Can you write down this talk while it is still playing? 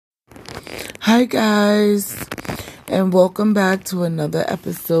Hi guys, and welcome back to another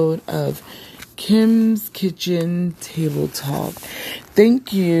episode of Kim's Kitchen Table Talk.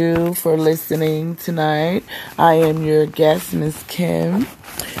 Thank you for listening tonight. I am your guest, Miss Kim,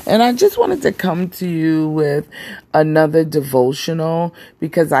 and I just wanted to come to you with another devotional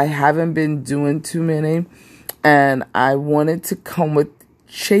because I haven't been doing too many, and I wanted to come with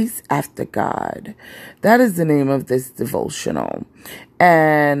Chase After God. That is the name of this devotional.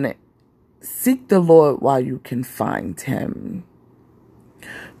 And seek the Lord while you can find him.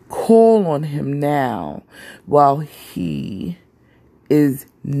 Call on him now while he is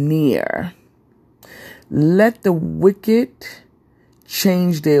near. Let the wicked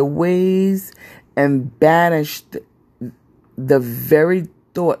change their ways and banish the very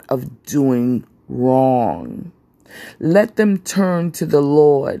thought of doing wrong. Let them turn to the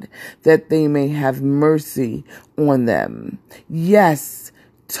Lord that they may have mercy on them. Yes,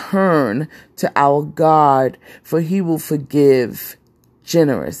 turn to our God, for he will forgive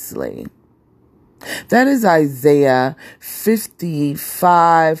generously. That is Isaiah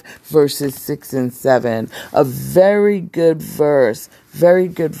 55 verses 6 and 7. A very good verse. Very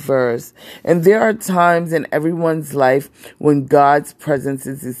good verse. And there are times in everyone's life when God's presence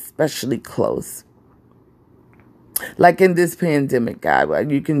is especially close. Like in this pandemic, God, where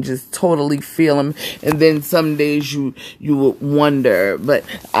you can just totally feel him, and then some days you would wonder. But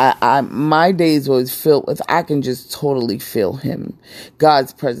my days was filled with I can just totally feel him.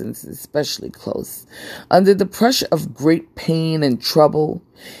 God's presence is especially close. Under the pressure of great pain and trouble,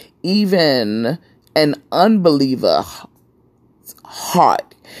 even an unbeliever's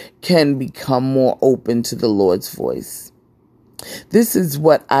heart can become more open to the Lord's voice. This is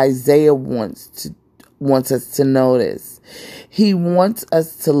what Isaiah wants us to notice. He wants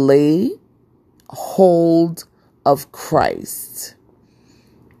us to lay hold of Christ,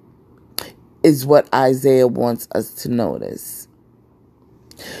 is what Isaiah wants us to notice.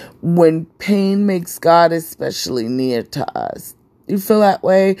 When pain makes God especially near to us. You feel that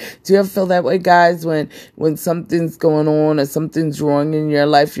way? Do you ever feel that way, guys? When something's going on or something's wrong in your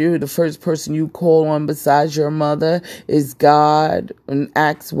life, you're the first person you call on besides your mother is God, and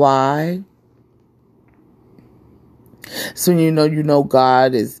ask why. So you know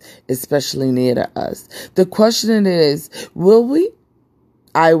God is especially near to us. The question is, will we?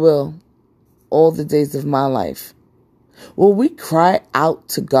 I will. All the days of my life. Will we cry out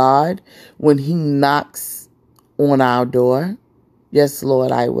to God when he knocks on our door? Yes,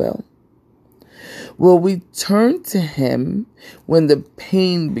 Lord, I will. Will we turn to him when the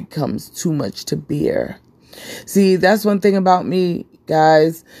pain becomes too much to bear? See, that's one thing about me,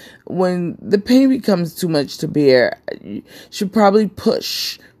 guys. When the pain becomes too much to bear, you should probably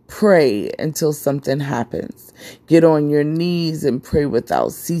pray until something happens. Get on your knees and pray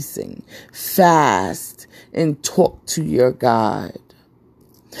without ceasing. Fast and talk to your God.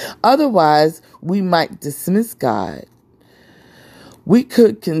 Otherwise, we might dismiss God. We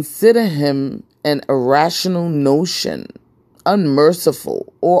could consider him an irrational notion,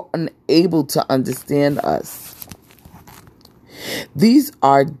 unmerciful, or unable to understand us. These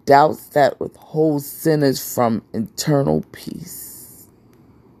are doubts that withhold sinners from eternal peace.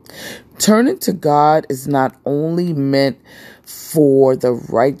 Turning to God is not only meant for the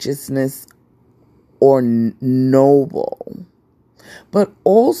righteousness or noble, but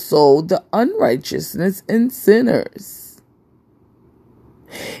also the unrighteousness in sinners.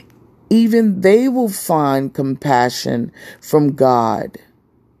 Even they will find compassion from God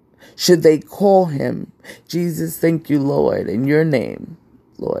should they call him. Jesus, thank you, Lord, in your name,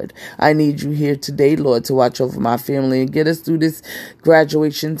 Lord. I need you here today, Lord, to watch over my family and get us through this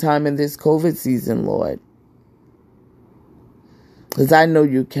graduation time and this COVID season, Lord. Because I know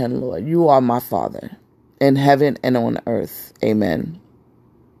you can, Lord. You are my Father in heaven and on earth. Amen.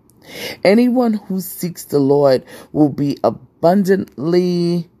 Anyone who seeks the Lord will be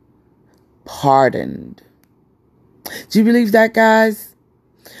abundantly pardoned. Do you believe that, guys?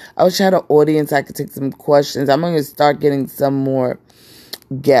 I wish I had an audience. I could take some questions. I'm going to start getting some more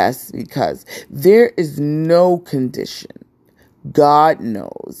guests because there is no condition. God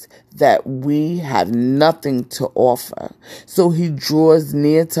knows that we have nothing to offer. So he draws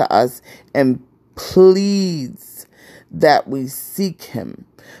near to us and pleads that we seek him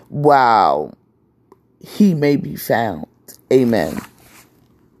while he may be found. Amen.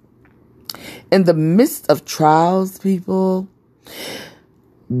 In the midst of trials, people,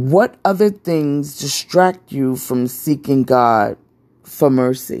 what other things distract you from seeking God for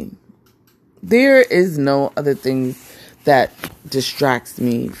mercy? There is no other thing that distracts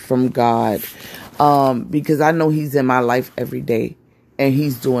me from God, because I know he's in my life every day. and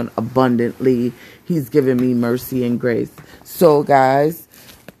he's doing abundantly. He's giving me mercy and grace. So, guys,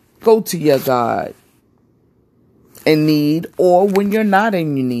 go to your God in need, or when you're not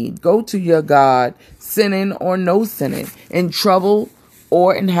in need. Go to your God, sinning or no sinning, in trouble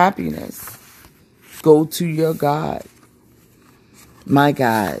or in happiness. Go to your God. My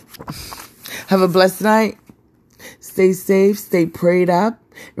God. Have a blessed night. Stay safe. Stay prayed up.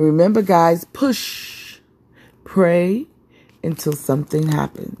 And remember, guys, push. Pray until something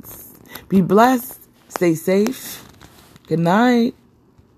happens. Be blessed. Stay safe. Good night.